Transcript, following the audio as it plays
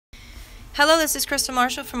Hello, this is Crystal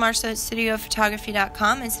Marshall from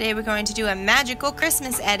MarshallStudioPhotography.com, and today we're going to do a magical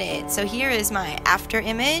Christmas edit. So here is my after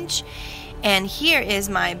image, and here is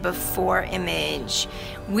my before image.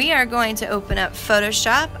 We are going to open up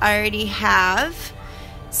Photoshop. I already have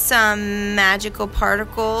some magical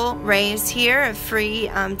particle rays here, a free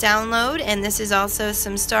download, and this is also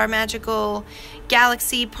some Star Magical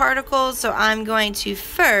Galaxy particles. So I'm going to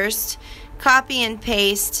first copy and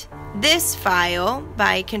paste this file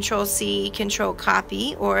by Control-C,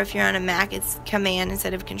 Control-Copy, or if you're on a Mac, it's Command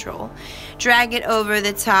instead of Control. Drag it over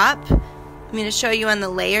the top. I'm going to show you on the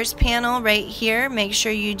Layers panel right here. Make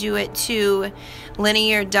sure you do it to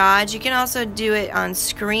linear dodge. You can also do it on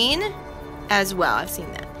screen as well. I've seen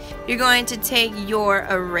that. You're going to take your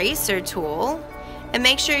eraser tool and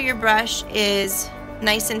make sure your brush is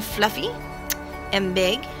nice and fluffy and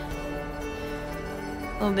big.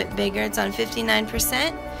 A little bit bigger, it's on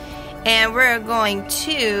 59%, and we're going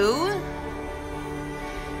to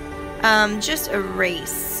just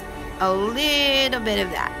erase a little bit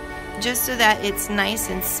of that, just so that it's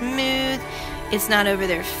nice and smooth, it's not over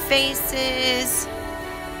their faces.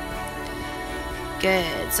 Good,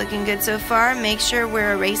 it's looking good so far. Make sure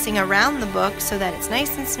we're erasing around the book so that it's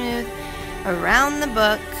nice and smooth around the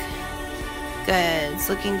book. Good, it's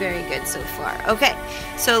looking very good so far. Okay,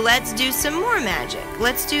 so let's do some more magic.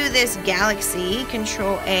 Let's do this galaxy,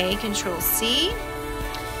 Control-A, Control-C.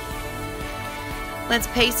 Let's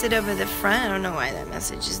paste it over the front. I don't know why that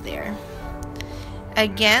message is there.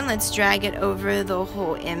 Again, let's drag it over the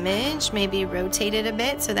whole image, maybe rotate it a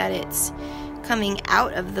bit so that it's coming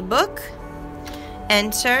out of the book.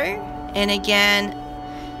 Enter, and again,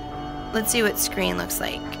 let's see what screen looks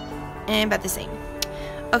like. And about the same.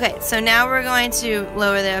 Okay, so now we're going to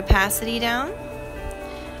lower the opacity down,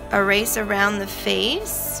 erase around the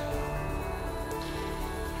face,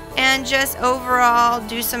 and just overall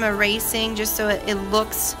do some erasing just so it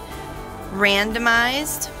looks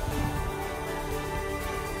randomized.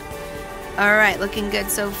 Alright, looking good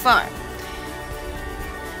so far.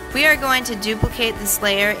 We are going to duplicate this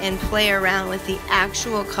layer and play around with the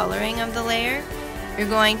actual coloring of the layer. You're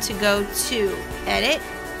going to go to Edit,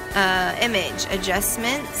 Image,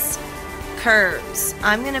 Adjustments, Curves.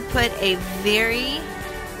 I'm going to put a very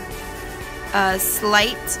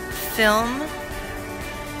slight film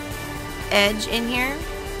edge in here.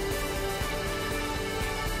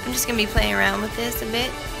 I'm just going to be playing around with this a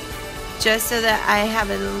bit, just so that I have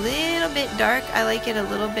it a little bit dark. I like it a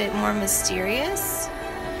little bit more mysterious.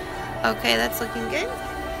 Okay, that's looking good.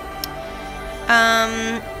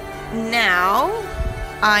 Now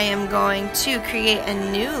I am going to create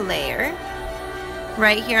a new layer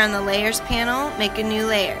right here on the Layers panel. Make a new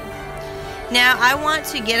layer. Now I want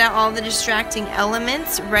to get out all the distracting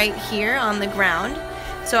elements right here on the ground.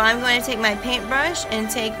 So I'm going to take my paintbrush and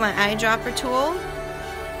take my eyedropper tool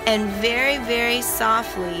and very, very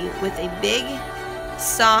softly with a big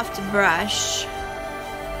soft brush,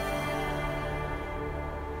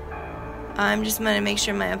 I'm just going to make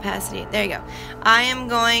sure my opacity, there you go. I am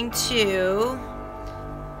going to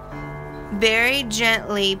very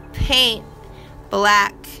gently paint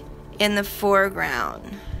black in the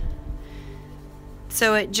foreground,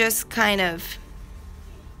 so it just kind of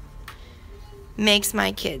makes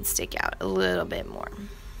my kids stick out a little bit more.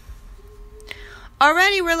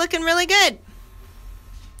 Alrighty, we're looking really good.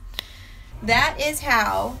 That is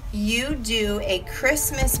how you do a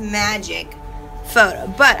Christmas magic photo.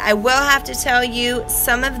 But I will have to tell you,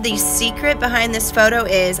 some of the secret behind this photo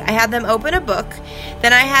is I had them open a book,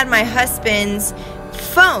 then I had my husband's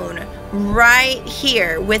phone right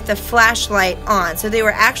here with the flashlight on. So they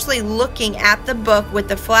were actually looking at the book with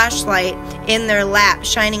the flashlight in their lap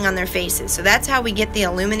shining on their faces. So that's how we get the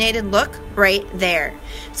illuminated look right there.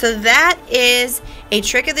 So that is a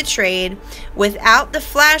trick of the trade. Without the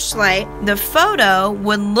flashlight, the photo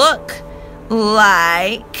would look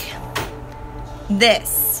like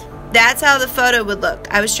this. That's how the photo would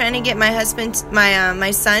look. I was trying to get my husband,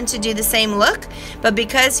 my son, to do the same look, but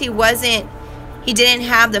because he didn't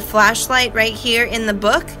have the flashlight right here in the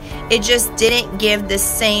book, it just didn't give the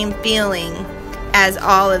same feeling as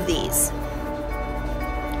all of these.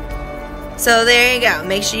 So there you go.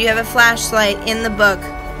 Make sure you have a flashlight in the book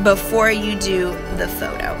before you do the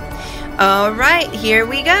photo. Alright, here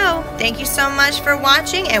we go. Thank you so much for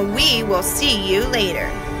watching, and we will see you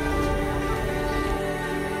later.